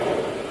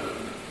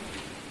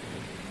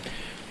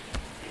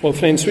Well,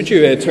 friends, would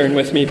you turn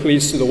with me,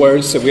 please, to the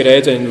words that we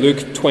read in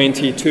Luke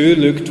 22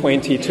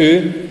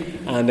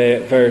 and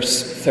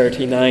verse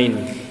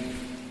 39.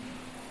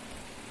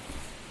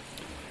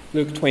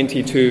 Luke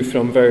 22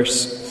 from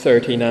verse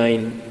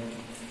 39.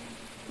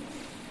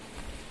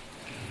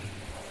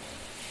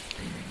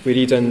 We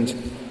read, "And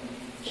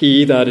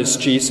he, that is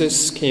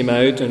Jesus, came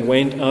out and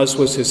went, as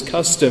was his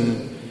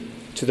custom,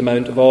 to the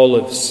Mount of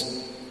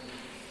Olives,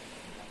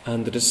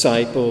 and the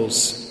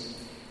disciples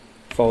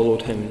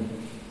followed him."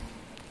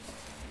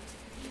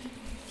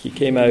 He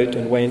came out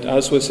and went,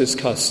 as was his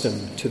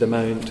custom, to the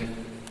Mount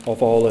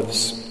of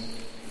Olives.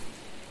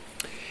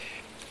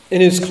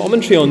 In his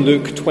commentary on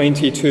Luke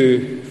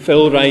 22,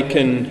 Phil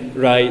Ryken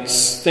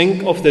writes,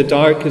 "Think of the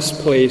darkest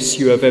place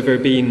you have ever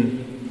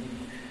been.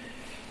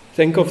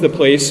 Think of the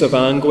place of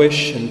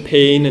anguish and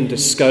pain and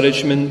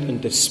discouragement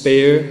and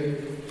despair.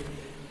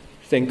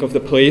 Think of the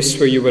place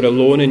where you were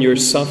alone in your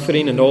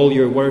suffering and all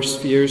your worst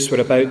fears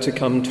were about to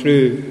come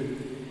true.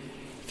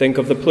 Think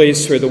of the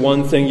place where the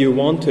one thing you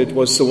wanted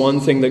was the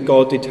one thing that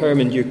God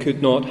determined you could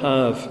not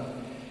have.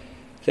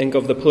 Think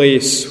of the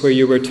place where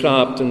you were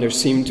trapped and there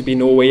seemed to be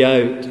no way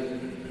out.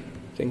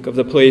 Think of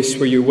the place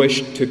where you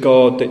wished to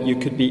God that you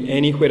could be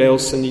anywhere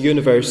else in the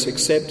universe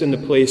except in the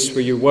place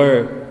where you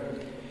were.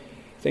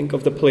 Think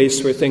of the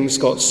place where things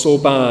got so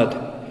bad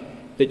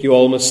that you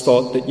almost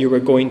thought that you were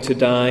going to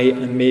die,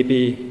 and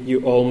maybe you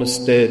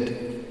almost did.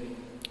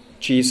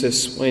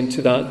 Jesus went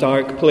to that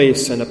dark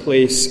place, and a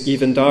place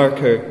even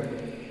darker,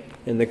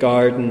 in the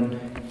garden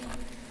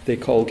they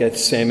call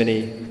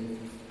Gethsemane."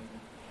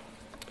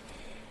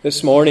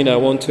 This morning I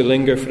want to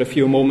linger for a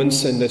few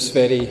moments in this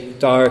very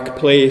dark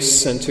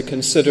place and to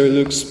consider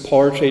Luke's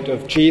portrait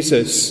of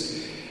Jesus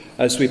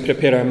as we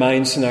prepare our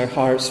minds and our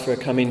hearts for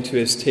coming to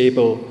his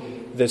table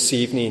this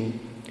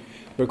evening.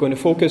 We're going to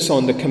focus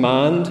on the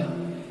command,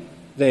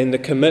 then the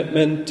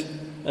commitment,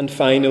 and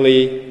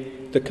finally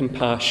the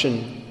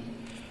compassion.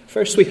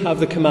 First we have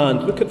the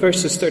command. Look at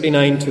verses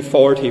 39 to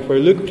 40, where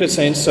Luke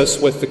presents us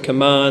with the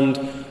command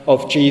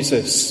of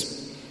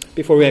Jesus.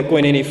 Before we go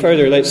any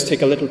further, let's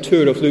take a little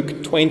tour of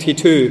Luke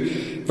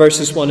 22.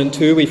 Verses 1 and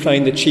 2, we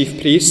find the chief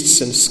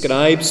priests and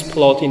scribes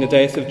plotting the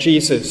death of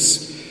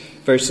Jesus.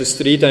 Verses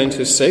 3 down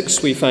to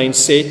 6, we find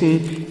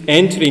Satan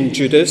entering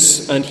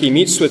Judas, and he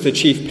meets with the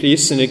chief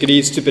priests and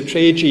agrees to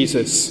betray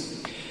Jesus.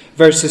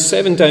 Verses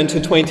 7 down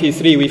to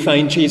 23, we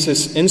find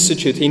Jesus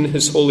instituting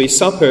his Holy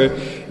Supper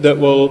that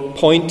will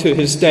point to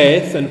his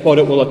death and what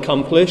it will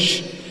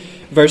accomplish.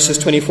 Verses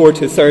 24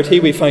 to 30,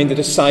 we find the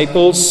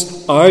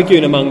disciples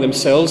arguing among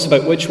themselves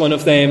about which one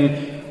of them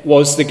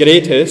was the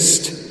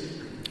greatest.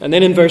 And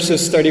then in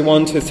verses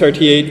 31 to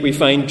 38, we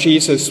find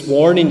Jesus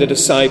warning the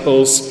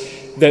disciples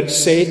that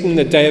Satan,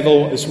 the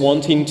devil, is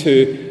wanting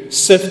to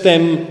sift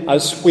them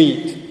as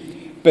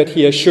wheat, but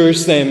he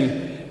assures them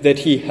that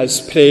he has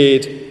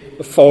prayed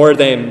for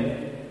them.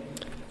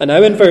 And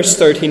now in verse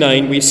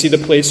 39 we see the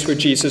place where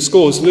Jesus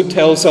goes. Luke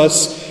tells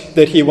us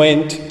that he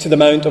went to the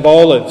Mount of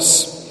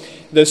Olives.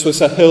 This was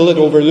a hill that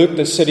overlooked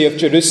the city of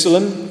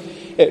Jerusalem.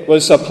 It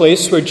was a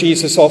place where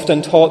Jesus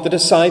often taught the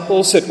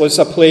disciples. It was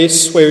a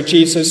place where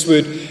Jesus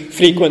would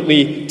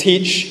frequently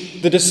teach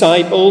the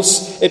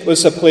disciples. It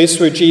was a place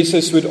where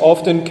Jesus would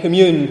often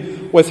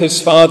commune with his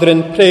Father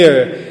in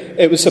prayer.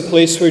 It was a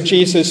place where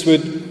Jesus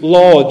would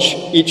lodge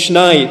each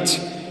night.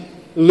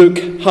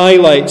 Luke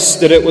highlights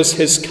that it was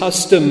his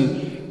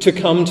custom to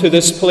come to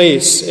this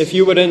place. If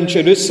you were in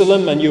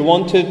Jerusalem and you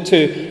wanted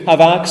to have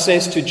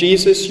access to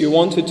Jesus, you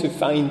wanted to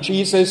find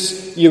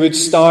Jesus, you would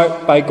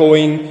start by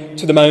going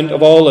to the Mount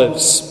of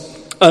Olives.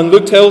 And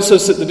Luke tells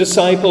us that the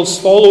disciples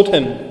followed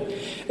him.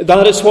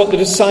 That is what the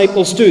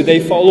disciples do. They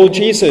follow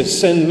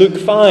Jesus. In Luke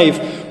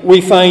 5,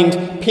 we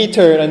find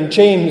Peter and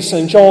James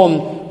and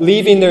John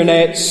leaving their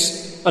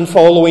nets and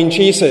following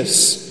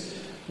Jesus.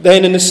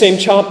 Then in the same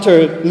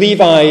chapter,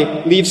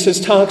 Levi leaves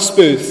his tax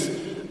booth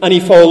and he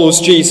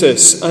follows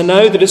Jesus. And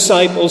now the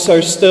disciples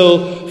are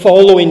still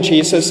following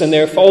Jesus, and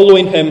they're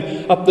following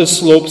him up the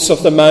slopes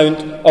of the Mount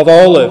of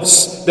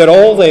Olives. They're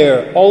all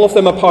there, all of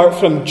them apart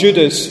from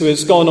Judas, who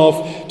has gone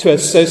off to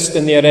assist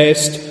in the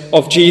arrest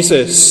of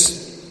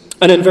Jesus.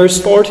 And in verse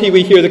 40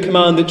 we hear the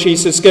command that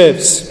Jesus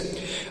gives.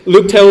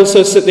 Luke tells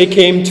us that they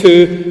came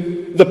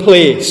to the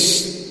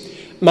place.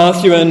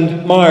 Matthew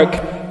and Mark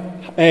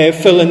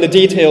fill in the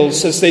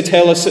details as they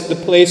tell us that the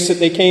place that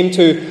they came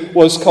to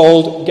was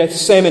called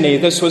Gethsemane.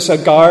 This was a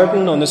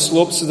garden on the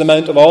slopes of the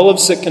Mount of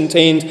Olives that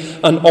contained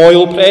an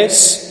oil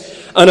press.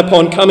 And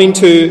upon coming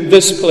to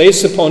this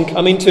place, upon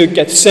coming to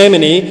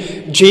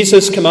Gethsemane,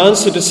 Jesus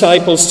commands the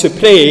disciples to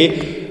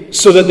pray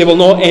so that they will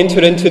not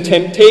enter into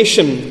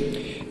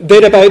temptation.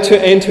 They're about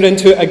to enter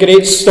into a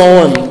great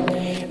storm.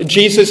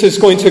 Jesus is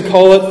going to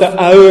call it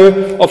the hour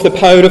of the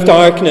power of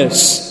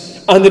darkness.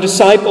 And the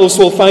disciples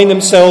will find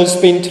themselves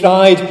being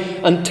tried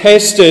and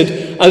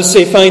tested as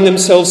they find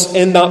themselves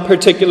in that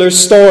particular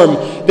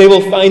storm. They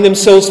will find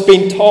themselves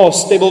being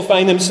tossed. They will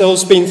find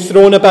themselves being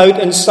thrown about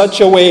in such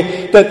a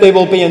way that they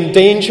will be in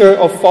danger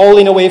of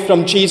falling away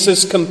from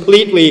Jesus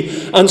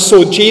completely. And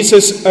so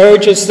Jesus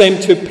urges them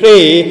to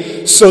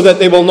pray so that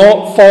they will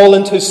not fall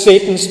into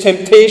Satan's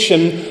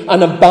temptation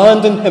and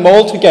abandon him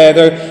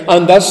altogether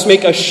and thus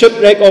make a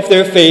shipwreck of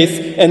their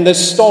faith in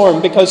this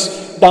storm,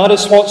 because that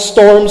is what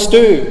storms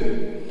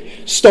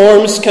do.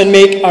 Storms can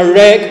make a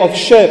wreck of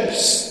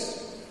ships.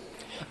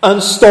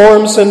 And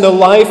storms in the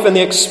life and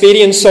the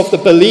experience of the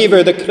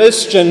believer, the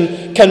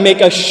Christian, can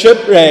make a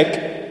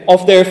shipwreck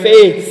of their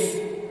faith.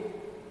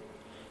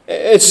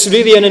 It's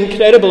really an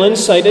incredible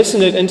insight,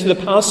 isn't it, into the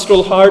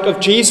pastoral heart of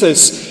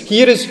Jesus.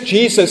 Here is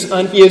Jesus,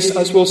 and he is,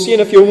 as we'll see in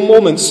a few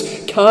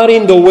moments,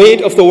 carrying the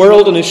weight of the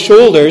world on his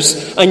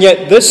shoulders, and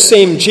yet this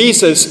same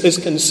Jesus is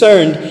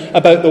concerned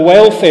about the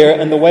welfare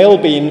and the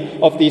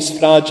well-being of these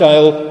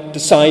fragile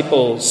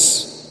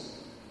disciples.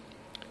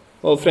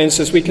 Well, friends,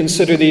 as we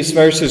consider these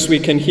verses, we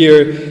can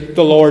hear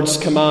the Lord's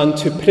command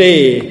to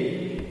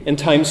pray in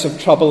times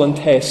of trouble and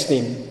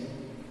testing.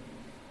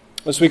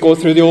 As we go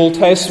through the Old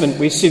Testament,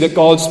 we see that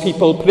God's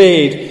people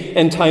prayed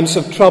in times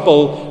of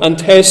trouble and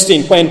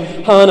testing. When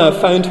Hannah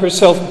found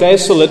herself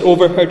desolate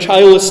over her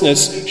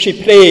childlessness,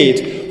 she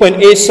prayed.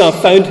 When Asa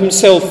found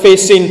himself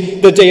facing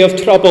the day of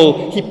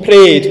trouble, he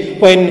prayed.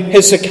 When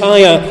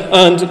Hezekiah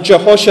and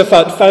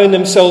Jehoshaphat found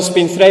themselves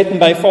being threatened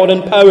by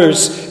foreign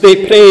powers,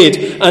 they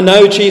prayed. And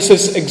now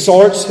Jesus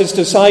exhorts his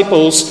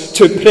disciples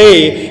to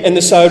pray in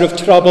this hour of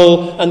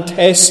trouble and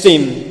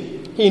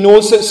testing. He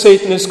knows that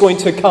Satan is going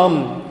to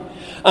come.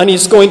 And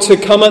he's going to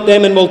come at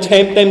them and will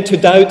tempt them to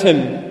doubt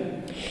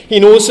him. He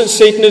knows that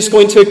Satan is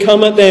going to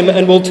come at them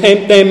and will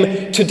tempt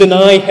them to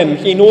deny him.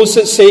 He knows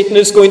that Satan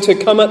is going to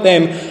come at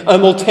them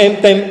and will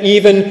tempt them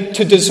even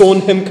to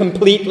disown him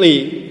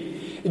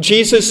completely.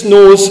 Jesus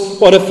knows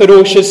what a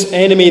ferocious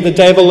enemy the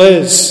devil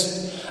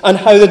is, and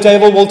how the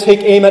devil will take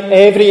aim at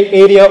every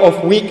area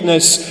of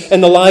weakness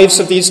in the lives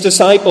of these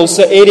disciples,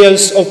 the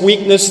areas of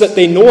weakness that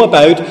they know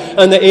about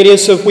and the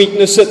areas of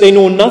weakness that they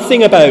know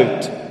nothing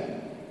about.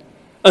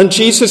 And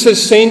Jesus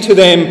is saying to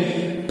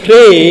them,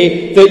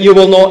 pray that you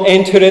will not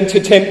enter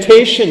into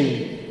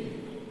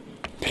temptation.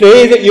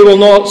 Pray that you will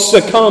not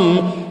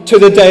succumb to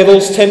the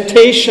devil's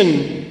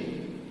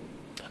temptation.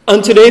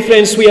 And today,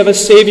 friends, we have a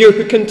Saviour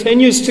who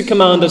continues to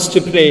command us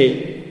to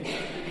pray.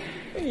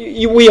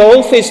 We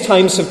all face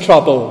times of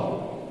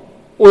trouble.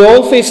 We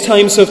all face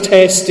times of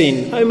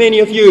testing. How many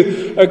of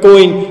you are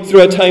going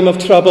through a time of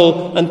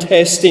trouble and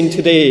testing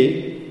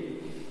today?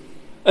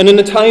 And in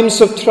the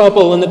times of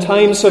trouble and the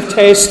times of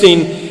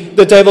testing,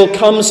 the devil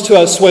comes to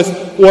us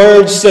with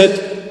words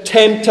that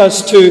tempt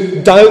us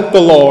to doubt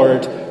the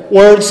Lord,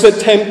 words that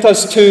tempt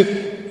us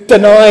to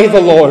deny the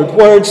Lord,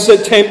 words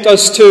that tempt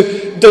us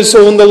to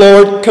disown the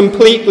Lord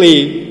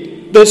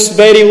completely. This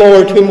very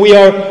Lord whom we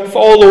are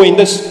following,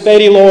 this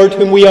very Lord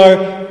whom we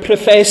are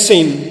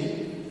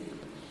professing.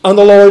 And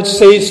the Lord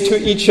says to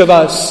each of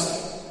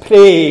us,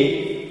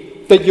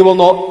 pray that you will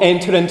not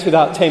enter into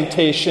that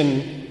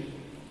temptation.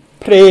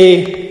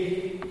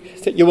 Pray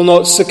that you will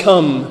not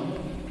succumb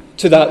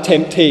to that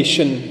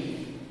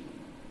temptation.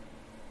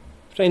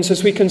 Friends,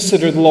 as we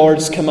consider the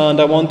Lord's command,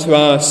 I want to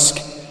ask,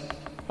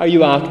 are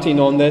you acting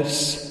on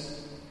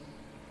this?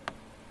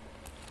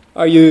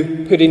 Are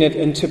you putting it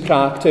into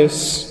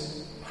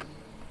practice?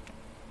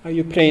 Are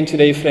you praying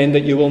today, friend,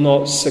 that you will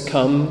not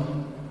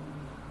succumb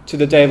to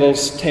the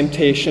devil's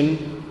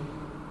temptation?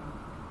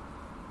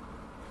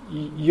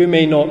 You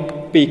may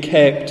not be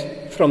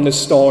kept from the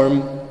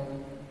storm,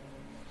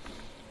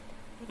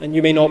 and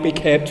you may not be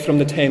kept from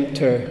the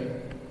tempter.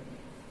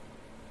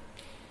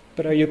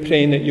 But are you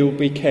praying that you'll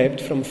be kept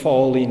from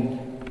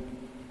falling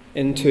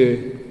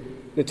into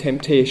the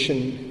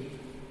temptation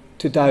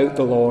to doubt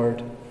the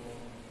Lord,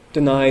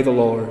 deny the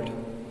Lord,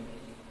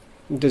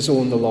 and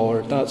disown the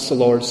Lord? That's the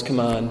Lord's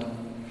command.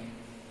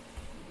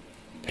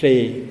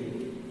 Pray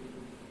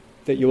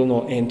that you will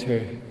not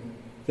enter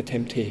the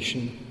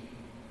temptation.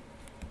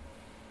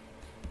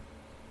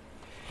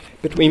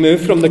 But we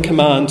move from the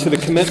command to the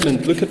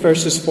commitment. Look at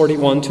verses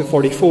 41 to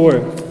 44,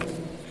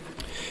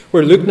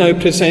 where Luke now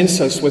presents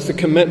us with the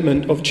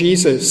commitment of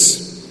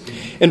Jesus.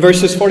 In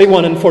verses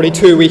 41 and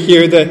 42, we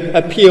hear the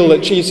appeal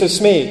that Jesus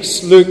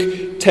makes.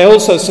 Luke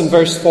tells us in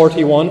verse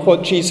 41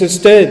 what Jesus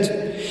did.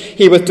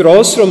 He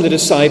withdraws from the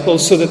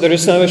disciples so that there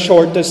is now a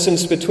short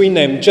distance between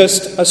them,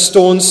 just a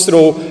stone's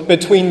throw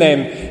between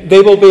them. They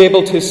will be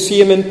able to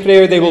see him in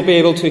prayer, they will be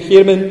able to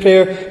hear him in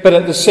prayer, but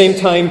at the same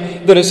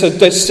time there is a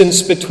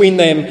distance between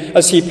them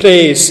as he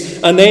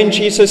prays. And then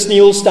Jesus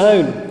kneels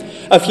down.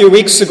 A few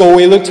weeks ago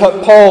we looked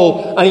at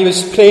Paul and he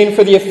was praying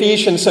for the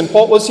Ephesians. And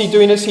what was he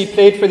doing as he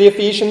prayed for the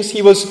Ephesians?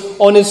 He was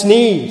on his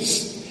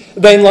knees.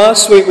 Then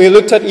last week we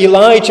looked at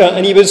Elijah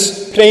and he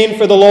was praying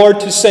for the Lord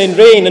to send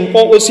rain. And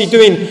what was he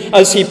doing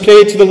as he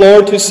prayed to the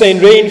Lord to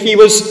send rain? He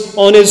was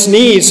on his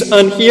knees.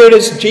 And here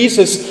is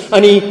Jesus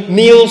and he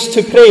kneels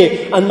to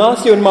pray. And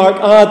Matthew and Mark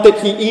add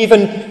that he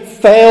even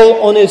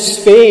fell on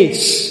his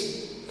face.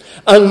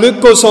 And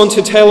Luke goes on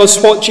to tell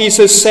us what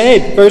Jesus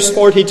said. Verse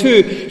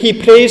 42, he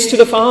prays to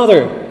the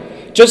Father,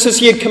 just as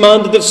he had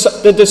commanded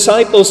the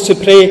disciples to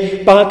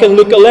pray back in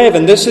Luke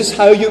 11. This is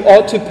how you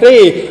ought to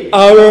pray,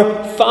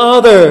 our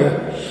Father.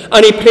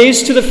 And he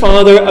prays to the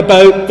Father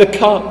about the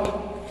cup.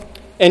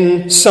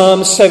 In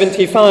Psalm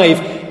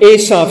 75,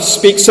 Asaph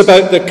speaks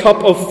about the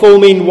cup of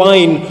foaming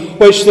wine,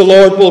 which the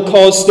Lord will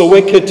cause the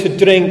wicked to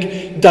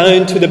drink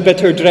down to the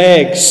bitter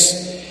dregs.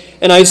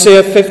 In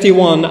Isaiah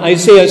 51,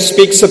 Isaiah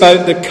speaks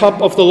about the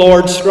cup of the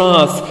Lord's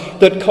wrath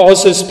that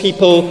causes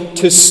people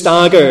to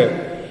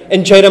stagger.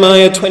 In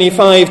Jeremiah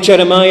 25,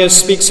 Jeremiah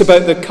speaks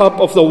about the cup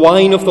of the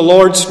wine of the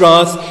Lord's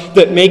wrath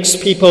that makes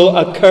people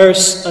a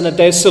curse and a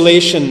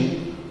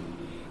desolation.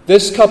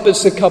 This cup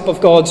is the cup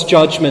of God's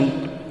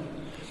judgment.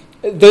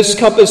 This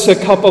cup is the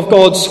cup of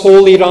God's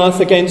holy wrath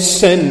against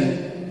sin.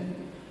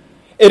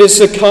 It is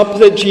the cup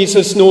that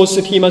Jesus knows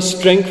that he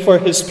must drink for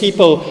his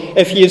people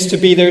if he is to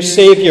be their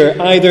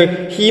Saviour.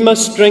 Either he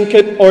must drink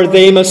it or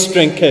they must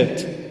drink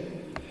it.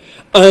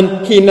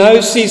 And he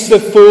now sees the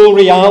full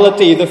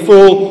reality, the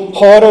full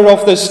horror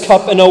of this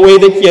cup in a way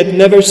that he had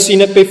never seen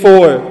it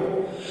before.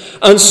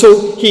 And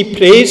so he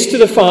prays to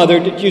the Father,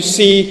 did you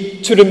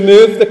see, to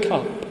remove the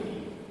cup.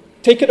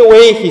 Take it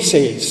away, he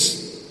says.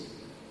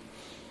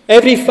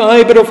 Every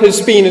fibre of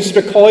his being is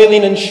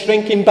recoiling and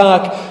shrinking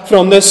back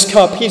from this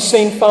cup. He's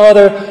saying,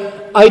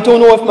 Father, I don't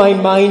know if my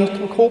mind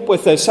can cope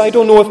with this. I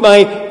don't know if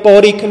my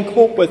body can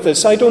cope with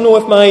this. I don't know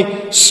if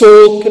my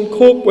soul can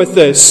cope with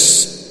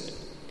this.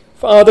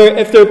 Father,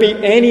 if there be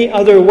any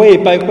other way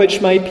by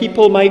which my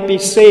people might be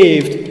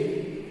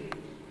saved,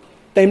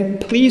 then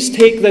please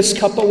take this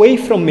cup away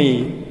from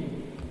me.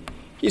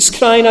 He's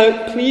crying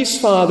out, please,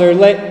 Father,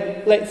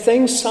 let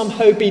things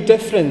somehow be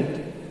different.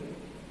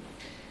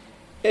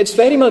 It's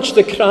very much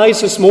the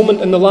crisis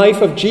moment in the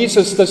life of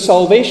Jesus. The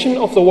salvation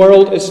of the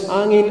world is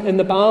hanging in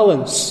the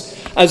balance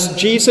as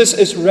Jesus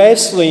is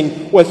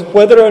wrestling with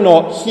whether or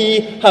not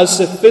he has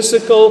the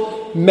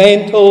physical,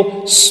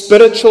 mental,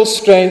 spiritual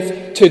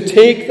strength to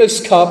take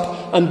this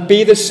cup and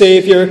be the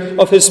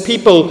Saviour of his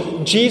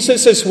people.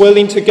 Jesus is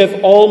willing to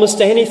give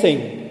almost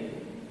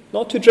anything,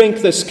 not to drink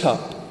this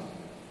cup,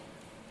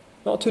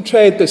 not to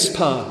tread this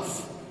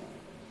path,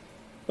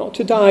 not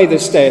to die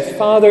this death.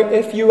 Father,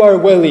 if you are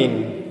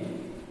willing,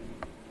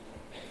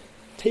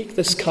 take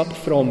this cup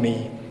from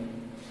me.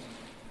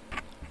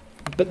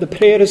 But the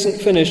prayer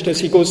isn't finished as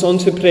he goes on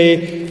to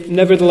pray,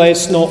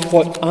 nevertheless, not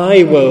what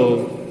I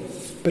will,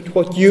 but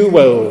what you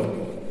will.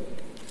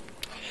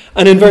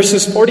 And in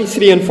verses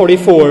 43 and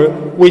 44,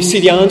 we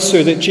see the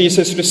answer that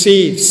Jesus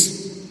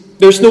receives.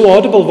 There's no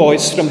audible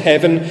voice from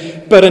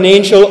heaven, but an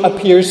angel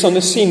appears on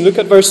the scene. Look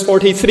at verse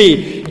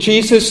 43.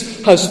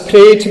 Jesus has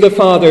prayed to the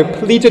Father,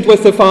 pleaded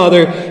with the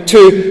Father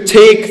to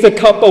take the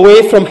cup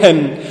away from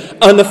him.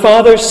 And the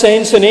Father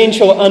sends an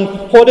angel.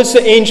 And what is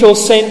the angel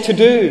sent to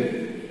do?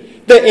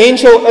 The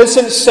angel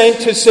isn't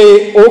sent to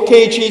say,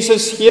 okay,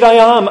 Jesus, here I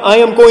am. I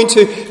am going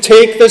to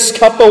take this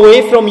cup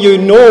away from you.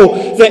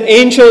 No, the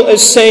angel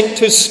is sent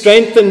to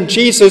strengthen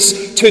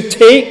Jesus to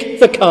take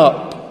the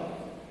cup.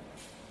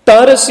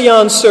 That is the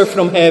answer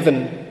from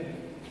heaven.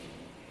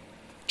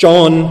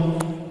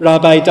 John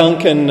Rabbi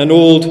Duncan, an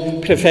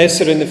old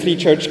professor in the Free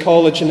Church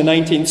College in the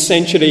 19th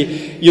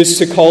century, used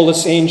to call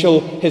this angel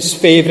his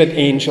favourite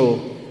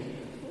angel.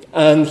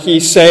 And he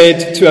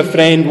said to a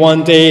friend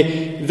one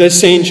day,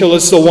 this angel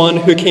is the one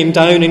who came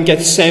down in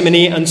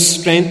Gethsemane and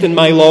strengthened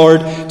my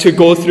Lord to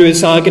go through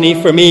his agony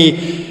for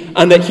me,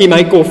 and that he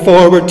might go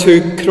forward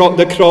to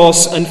the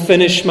cross and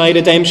finish my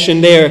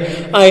redemption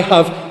there. I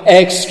have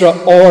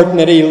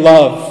extraordinary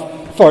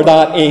love for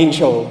that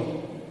angel.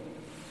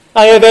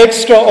 I have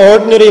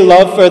extraordinary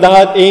love for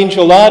that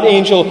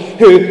angel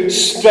who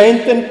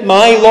strengthened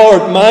my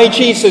Lord, my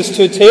Jesus,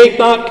 to take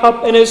that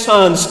cup in his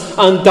hands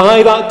and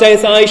die that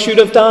death I should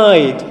have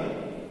died.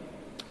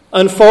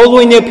 And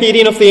following the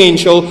appearing of the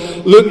angel,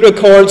 Luke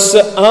records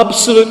the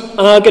absolute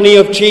agony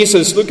of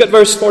Jesus. Look at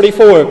verse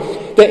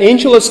 44. The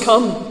angel has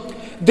come.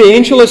 The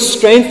angel is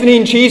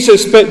strengthening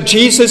Jesus, but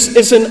Jesus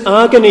is in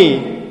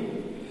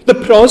agony. The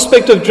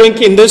prospect of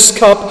drinking this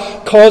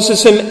cup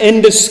causes him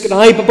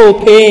indescribable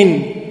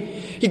pain.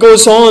 He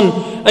goes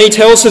on and he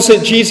tells us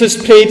that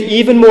Jesus prayed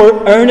even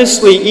more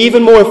earnestly,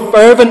 even more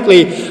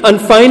fervently. And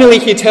finally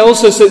he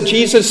tells us that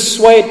Jesus'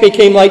 sweat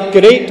became like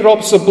great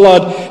drops of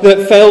blood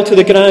that fell to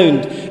the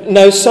ground.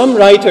 Now some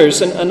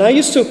writers, and I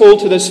used to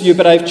hold to this view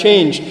but I've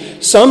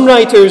changed, some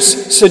writers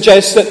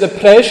suggest that the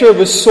pressure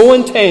was so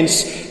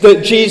intense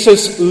that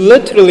Jesus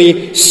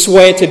literally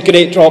sweated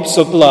great drops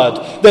of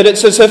blood. That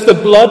it's as if the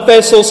blood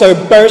vessels are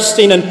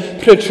bursting and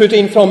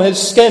protruding from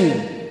his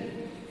skin.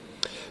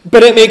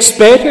 But it makes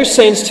better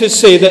sense to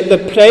say that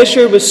the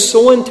pressure was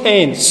so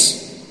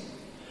intense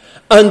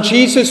and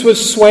Jesus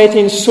was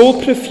sweating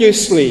so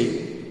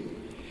profusely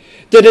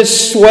that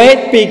his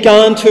sweat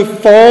began to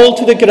fall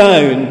to the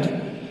ground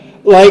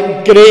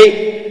like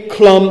great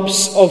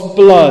clumps of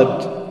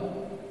blood.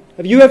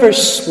 Have you ever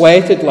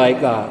sweated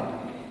like that?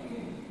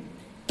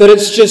 That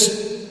it's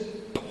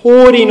just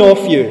pouring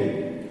off you?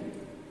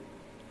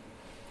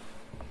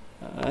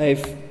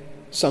 I've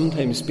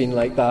sometimes been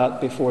like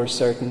that before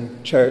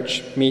certain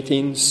church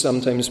meetings,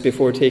 sometimes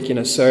before taking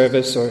a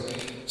service, or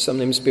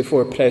sometimes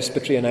before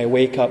presbytery, and I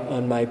wake up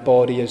and my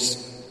body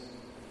is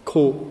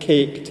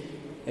caked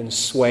in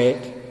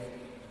sweat.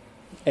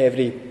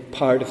 Every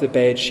part of the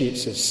bed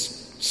sheets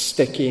is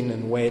sticking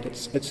and wet.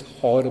 It's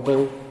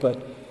horrible,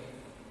 but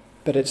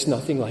it's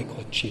nothing like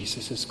what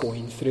Jesus is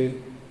going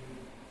through.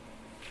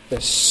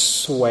 The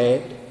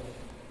sweat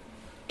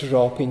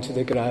dropping to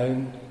the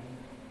ground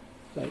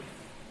like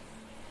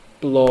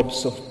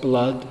blobs of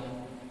blood.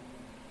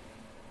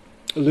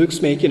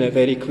 Luke's making it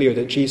very clear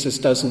that Jesus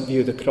doesn't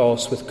view the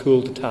cross with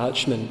cool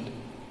detachment.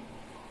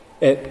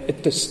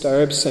 It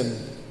disturbs him.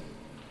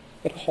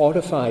 It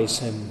horrifies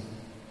him.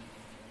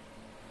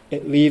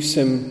 It leaves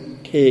him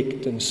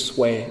caked in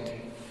sweat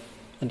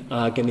and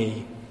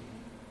agony.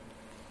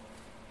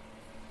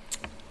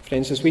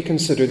 Friends, as we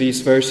consider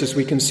these verses,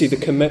 we can see the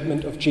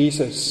commitment of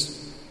Jesus.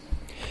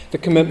 The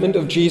commitment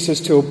of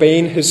Jesus to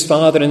obeying his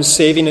Father and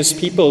saving his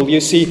people.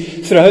 You see,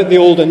 throughout the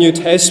Old and New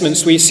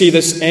Testaments, we see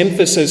this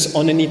emphasis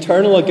on an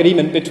eternal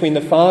agreement between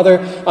the Father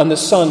and the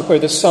Son, where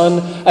the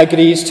Son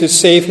agrees to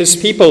save his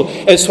people.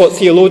 It's what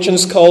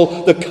theologians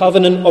call the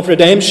covenant of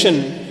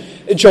redemption.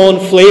 John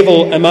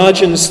Flavel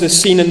imagines the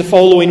scene in the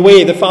following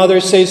way. The Father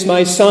says,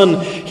 "My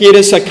Son, here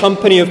is a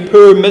company of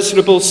poor,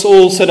 miserable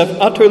souls that have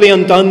utterly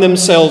undone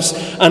themselves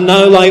and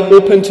now lie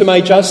open to my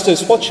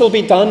justice. What shall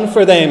be done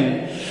for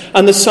them?"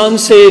 And the Son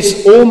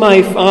says, "O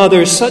my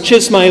Father, such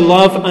is my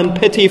love and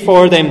pity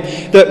for them,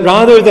 that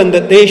rather than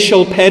that they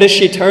shall perish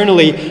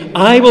eternally,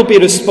 I will be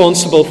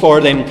responsible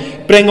for them.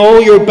 Bring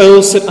all your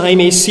bills that I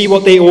may see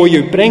what they owe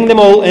you. Bring them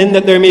all in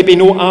that there may be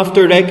no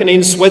after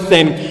reckonings with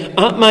them.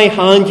 At my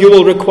hand you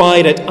will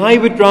require it. I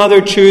would rather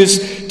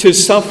choose to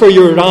suffer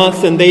your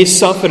wrath than they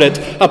suffer it.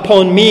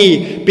 Upon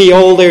me be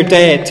all their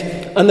debt."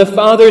 And the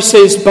Father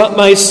says, "But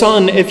my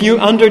Son, if you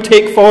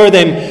undertake for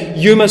them,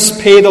 you must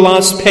pay the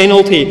last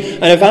penalty.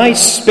 And if I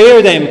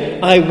spare them,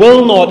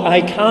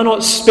 I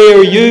cannot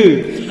spare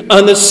you."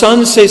 And the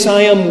Son says,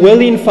 "I am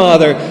willing,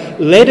 Father.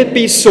 Let it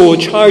be so.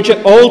 Charge it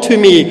all to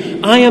me.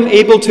 I am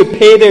able to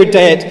pay their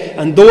debt.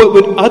 And though it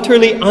would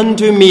utterly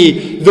undo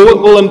me, though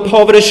it will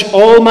impoverish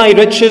all my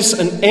riches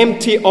and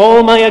empty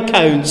all my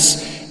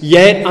accounts,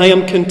 yet I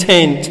am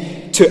content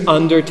to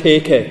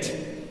undertake it."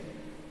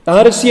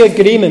 That is the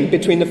agreement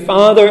between the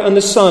Father and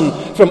the Son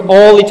from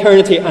all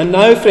eternity. And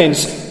now,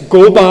 friends,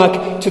 go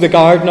back to the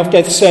Garden of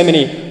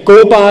Gethsemane.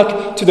 Go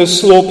back to the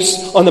slopes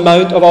on the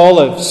Mount of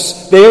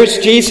Olives. There's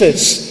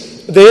Jesus.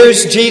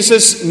 There's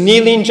Jesus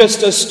kneeling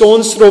just a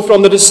stone's throw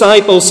from the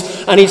disciples,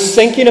 and he's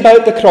thinking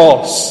about the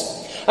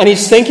cross. And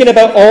he's thinking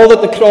about all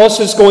that the cross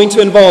is going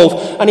to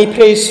involve. And he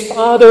prays,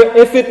 "Father,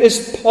 if it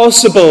is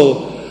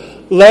possible,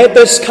 let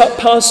this cup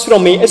pass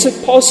from me." Is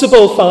it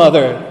possible,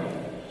 Father?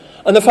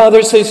 And the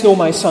Father says, "No,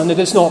 my Son, it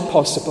is not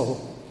possible."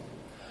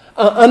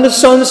 And the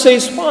Son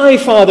says, "Why,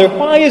 Father?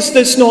 Why is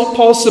this not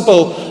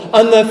possible?"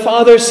 And the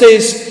Father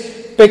says,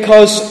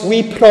 "Because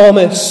we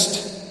promised.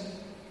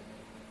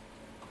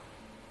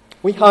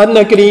 We had an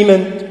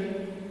agreement.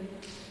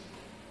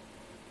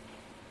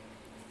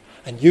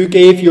 And you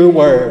gave your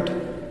word."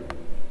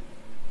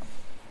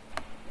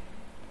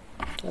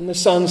 And the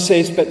Son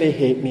says, "But they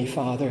hate me,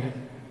 Father.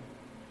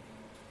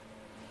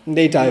 And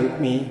they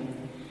doubt me."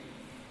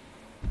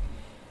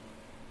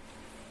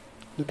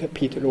 Look at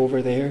Peter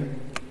over there.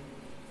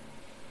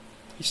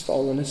 He's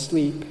fallen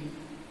asleep.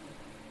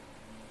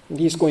 And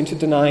he's going to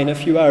deny in a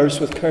few hours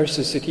with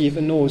curses that he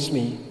even knows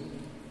me.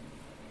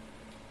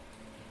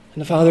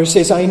 And the Father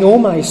says, "I know,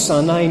 my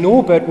Son, I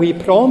know, but we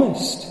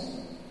promised.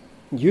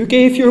 You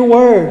gave your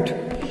word."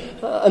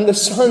 And the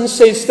Son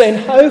says,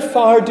 "Then how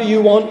far do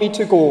you want me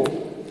to go?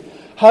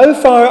 How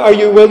far are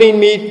you willing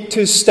me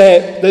to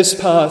step this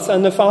path?"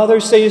 And the Father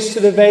says, "To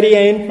the very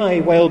end, my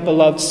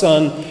well-beloved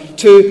Son,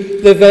 to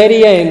the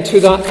very end,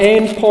 to that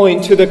end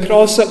point, to the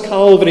cross at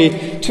Calvary,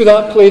 to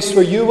that place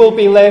where you will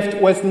be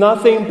left with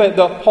nothing but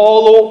the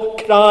hollow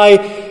cry,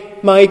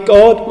 'My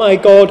God,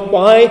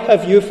 why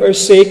have you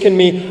forsaken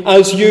me?'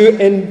 as you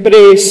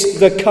embrace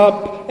the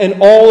cup in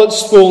all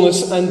its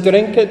fullness and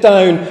drink it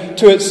down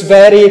to its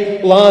very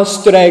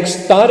last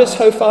dregs. That is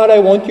how far I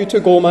want you to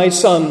go, my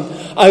Son.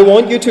 I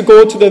want you to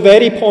go to the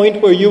very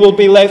point where you will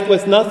be left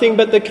with nothing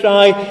but the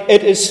cry,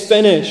 'It is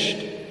finished,'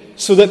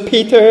 so that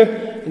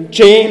Peter and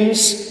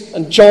James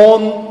and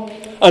John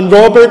and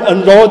Robert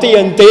and Roddy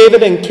and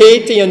David and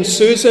Katie and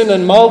Susan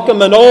and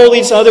Malcolm and all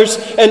these others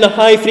in the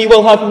High Free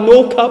will have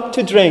no cup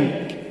to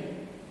drink."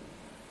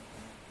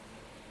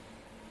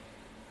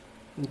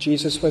 And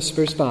Jesus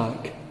whispers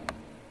back,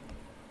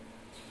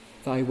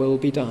 "Thy will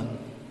be done.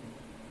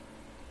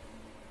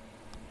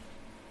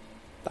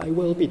 Thy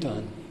will be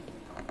done."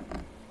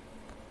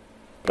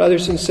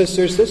 Brothers and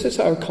sisters, this is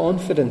our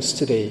confidence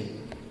today.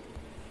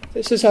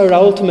 This is our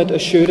ultimate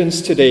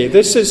assurance today.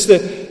 This is the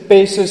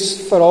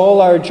basis for all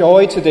our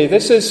joy today.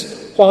 This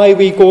is why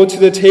we go to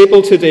the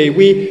table today.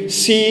 We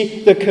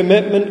see the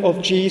commitment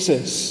of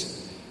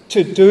Jesus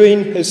to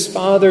doing his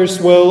Father's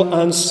will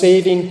and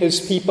saving his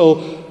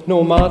people,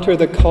 no matter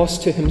the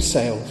cost to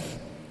himself.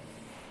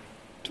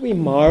 Do we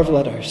marvel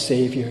at our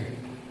Saviour,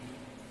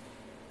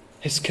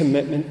 his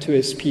commitment to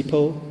his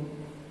people?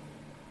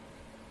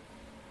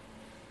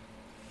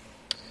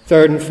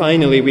 Third and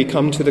finally, we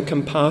come to the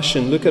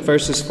compassion. Look at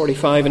verses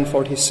 45 and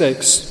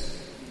 46,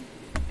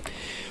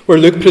 where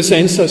Luke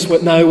presents us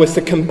with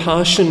the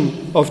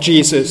compassion of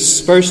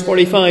Jesus. Verse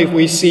 45,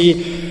 we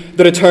see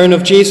the return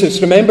of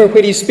Jesus. Remember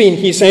where he's been.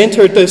 He's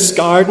entered this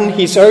garden.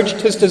 He's urged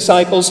his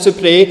disciples to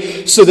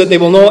pray so that they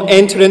will not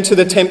enter into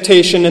the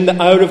temptation in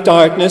the hour of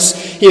darkness.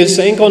 He is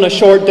then gone a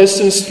short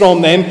distance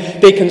from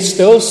them. They can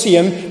still see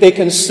him. They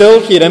can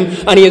still hear him.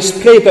 And he has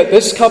prayed that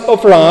this cup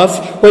of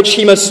wrath, which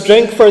he must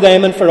drink for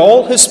them and for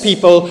all his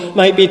people,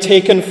 might be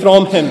taken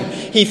from him.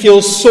 He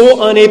feels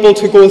so unable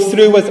to go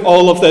through with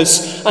all of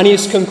this. And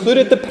he's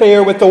concluded the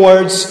prayer with the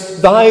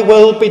words, "Thy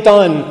will be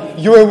done.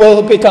 Your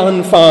will be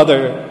done,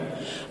 Father."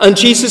 And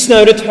Jesus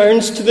now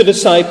returns to the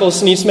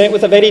disciples, and he's met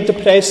with a very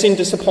depressing,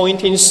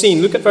 disappointing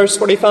scene. Look at verse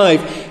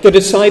 45. The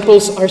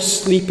disciples are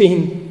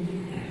sleeping.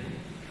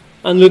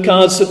 And Luke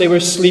adds that they were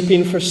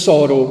sleeping for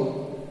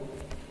sorrow.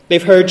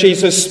 They've heard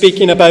Jesus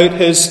speaking about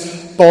his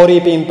body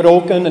being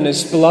broken and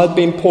his blood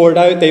being poured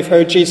out. They've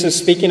heard Jesus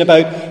speaking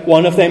about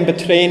one of them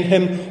betraying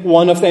him,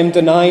 one of them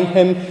denying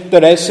him, the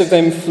rest of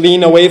them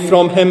fleeing away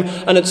from him.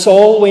 And it's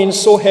all weighing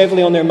so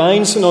heavily on their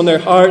minds and on their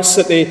hearts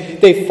that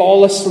they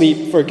fall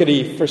asleep for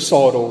grief, for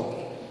sorrow.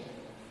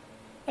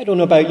 I don't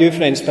know about you,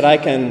 friends, but I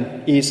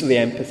can easily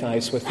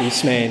empathize with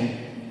these men.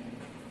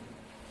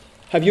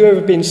 Have you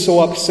ever been so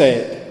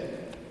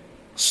upset,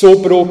 so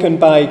broken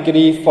by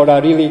grief or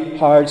a really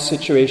hard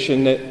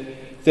situation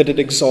that it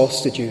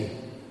exhausted you?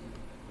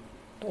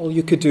 All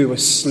you could do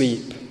was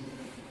sleep,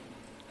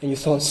 and you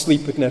thought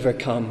sleep would never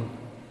come.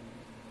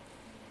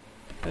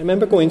 I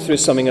remember going through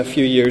something a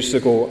few years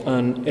ago,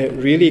 and it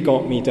really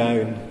got me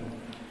down.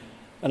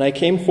 And I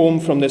came home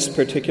from this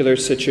particular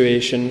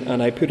situation,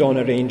 and I put on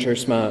a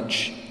Rangers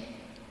match.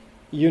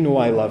 You know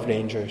I love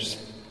Rangers.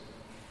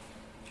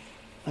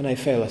 And I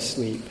fell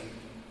asleep.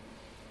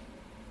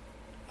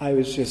 I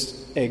was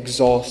just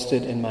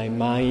exhausted in my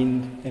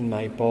mind, in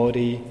my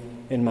body,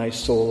 in my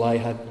soul. I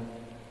had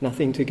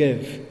nothing to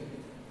give.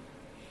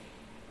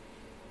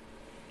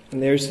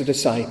 And there's the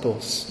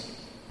disciples,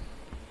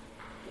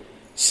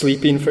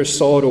 sleeping for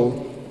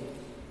sorrow.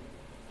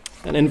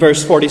 And in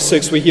verse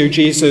 46, we hear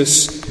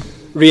Jesus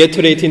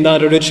reiterating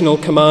that original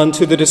command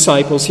to the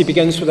disciples. He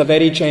begins with a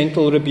very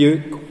gentle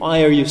rebuke.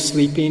 Why are you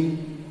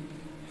sleeping?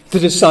 The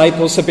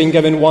disciples have been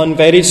given one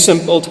very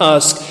simple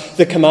task,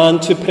 the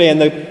command to pray, and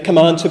the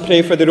command to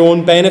pray for their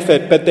own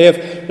benefit, but they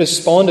have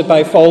responded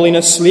by falling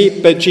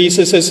asleep. But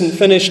Jesus isn't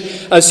finished.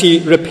 As he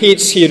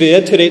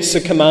reiterates the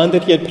command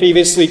that he had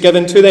previously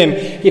given to them.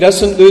 He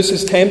doesn't lose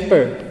his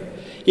temper.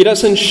 He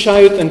doesn't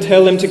shout and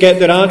tell them to get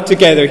their act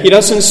together. He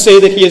doesn't say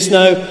that he is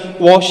now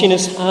washing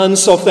his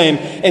hands of them.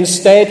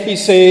 Instead, he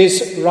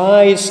says,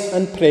 "Rise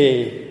and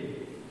pray,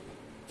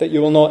 that you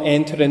will not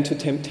enter into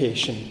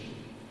temptation."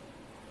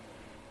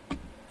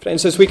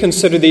 Friends, as we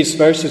consider these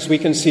verses, we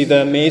can see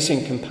the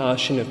amazing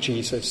compassion of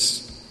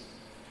Jesus.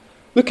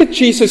 Look at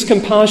Jesus'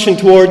 compassion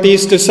toward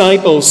these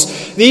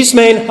disciples. These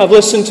men have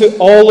listened to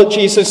all that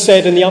Jesus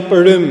said in the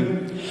upper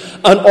room.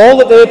 And all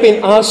that they've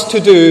been asked to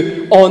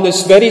do on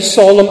this very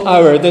solemn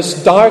hour, this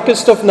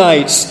darkest of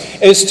nights,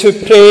 is to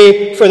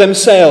pray for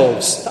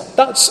themselves.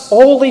 That's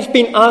all they've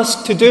been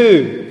asked to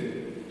do.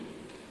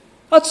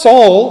 That's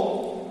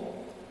all.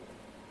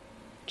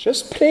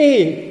 Just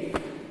pray.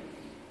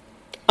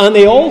 And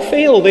they all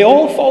fail. They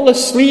all fall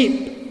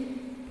asleep.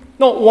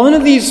 Not one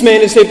of these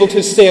men is able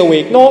to stay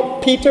awake.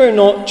 Not Peter,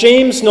 not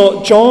James,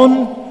 not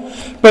John.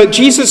 But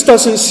Jesus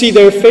doesn't see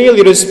their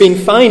failure as being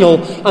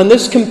final. And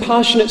this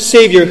compassionate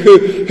Saviour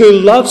who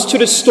loves to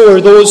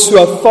restore those who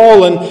have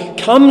fallen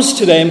comes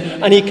to them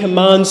and he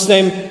commands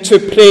them to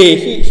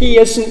pray. He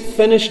isn't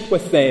finished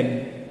with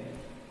them.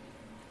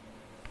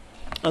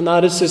 And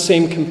that is the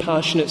same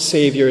compassionate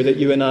Saviour that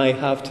you and I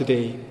have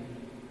today.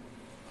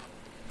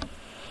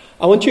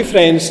 I want you,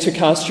 friends, to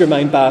cast your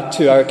mind back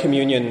to our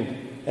communion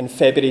in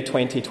February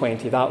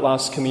 2020, that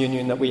last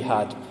communion that we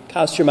had.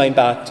 Cast your mind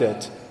back to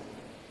it.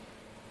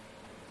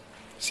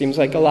 Seems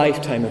like a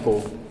lifetime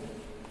ago.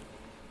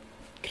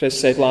 Chris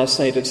said last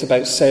night it's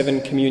about 7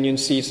 communion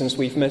seasons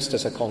we've missed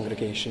as a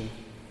congregation.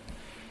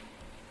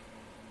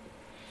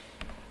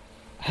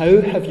 How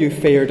have you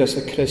fared as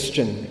a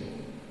Christian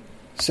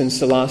since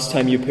the last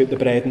time you put the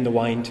bread and the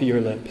wine to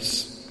your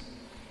lips?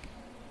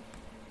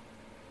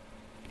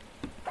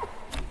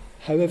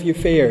 How have you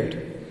fared?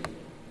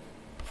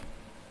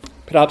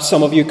 Perhaps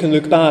some of you can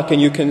look back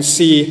and you can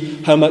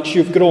see how much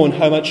you've grown,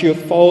 how much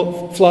you've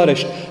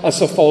flourished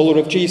as a follower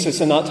of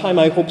Jesus. In that time,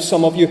 I hope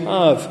some of you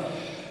have.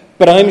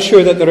 But I'm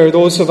sure that there are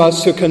those of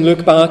us who can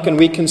look back and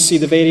we can see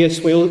the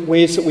various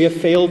ways that we have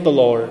failed the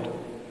Lord.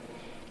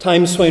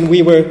 Times when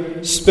we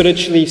were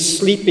spiritually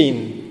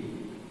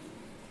sleeping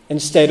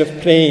instead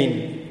of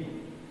praying.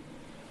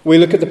 We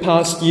look at the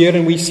past year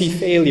and we see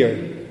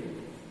failure.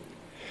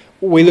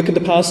 We look at the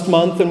past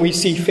month and we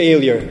see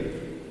failure.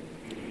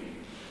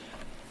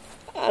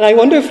 And I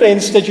wonder,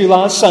 friends, did you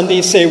last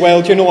Sunday say,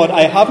 well, do you know what,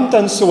 I haven't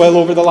done so well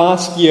over the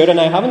last year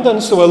and I haven't done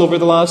so well over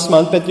the last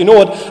month, but you know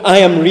what, I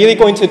am really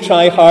going to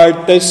try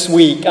hard this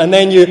week. And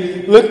then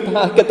you look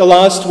back at the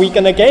last week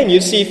and again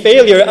you see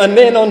failure. And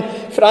then on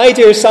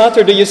Friday or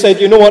Saturday you said,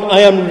 you know what,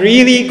 I am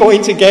really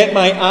going to get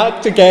my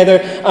act together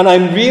and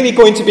I'm really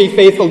going to be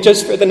faithful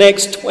just for the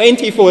next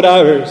 24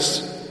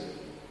 hours.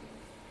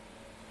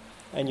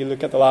 And you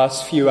look at the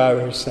last few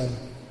hours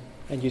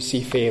and you see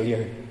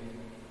failure.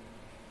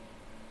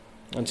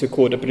 And to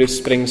quote a Bruce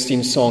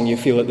Springsteen song, you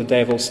feel that the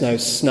devil's now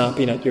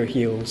snapping at your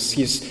heels.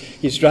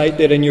 He's right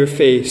there in your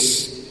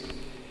face.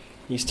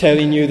 He's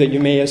telling you that you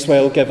may as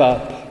well give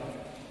up.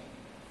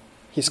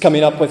 He's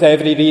coming up with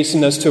every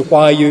reason as to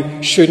why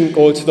you shouldn't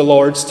go to the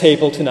Lord's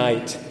table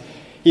tonight.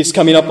 He's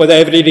coming up with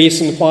every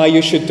reason why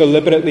you should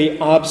deliberately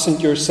absent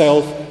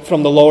yourself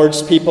from the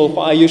Lord's people,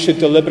 why you should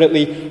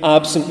deliberately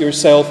absent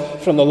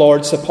yourself from the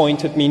Lord's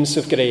appointed means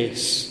of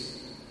grace.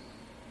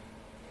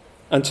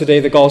 And today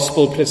the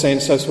gospel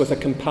presents us with a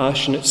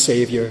compassionate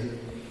Saviour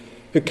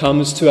who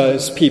comes to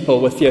us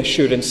people with the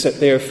assurance that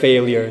their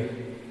failure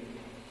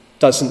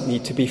doesn't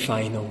need to be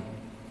final.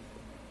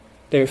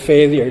 Their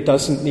failure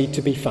doesn't need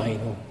to be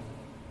final.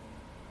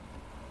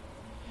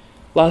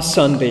 Last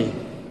Sunday,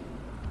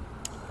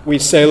 we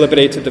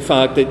celebrated the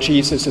fact that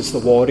Jesus is the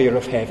warrior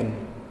of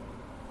heaven.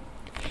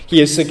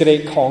 He is the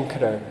great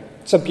conqueror.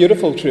 It's a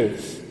beautiful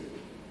truth.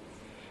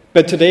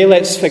 But today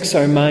let's fix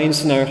our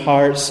minds and our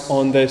hearts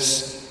on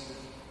this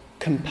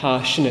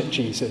compassionate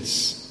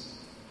Jesus.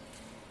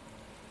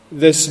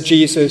 This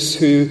Jesus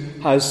who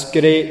has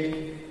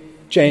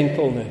great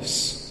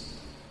gentleness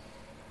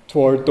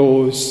toward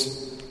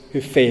those who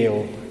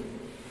fail,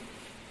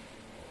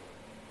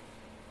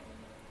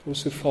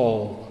 those who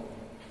fall,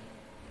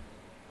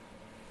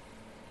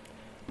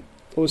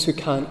 those who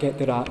can't get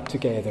their act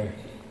together,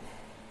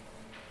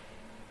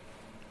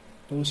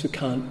 those who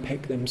can't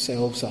pick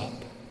themselves up.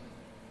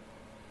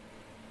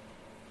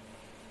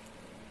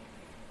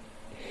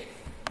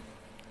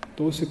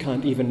 Those who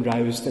can't even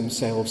rouse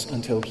themselves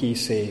until he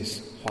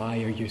says,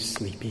 "Why are you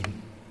sleeping?"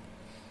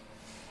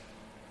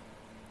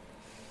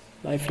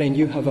 My friend,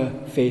 you have a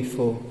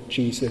faithful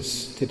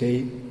Jesus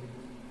today,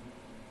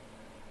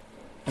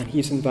 and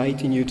he's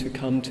inviting you to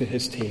come to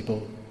his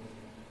table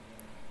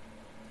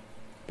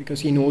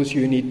because he knows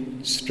you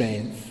need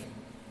strength.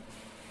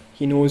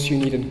 He knows you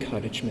need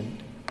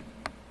encouragement.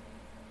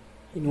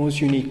 He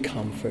knows you need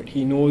comfort.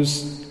 He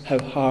knows how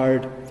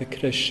hard the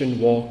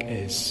Christian walk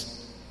is.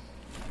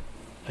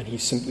 And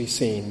he's simply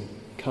saying,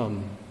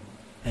 come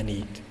and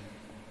eat.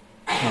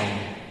 Come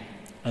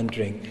and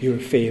drink. Your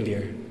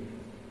failure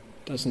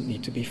doesn't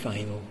need to be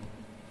final.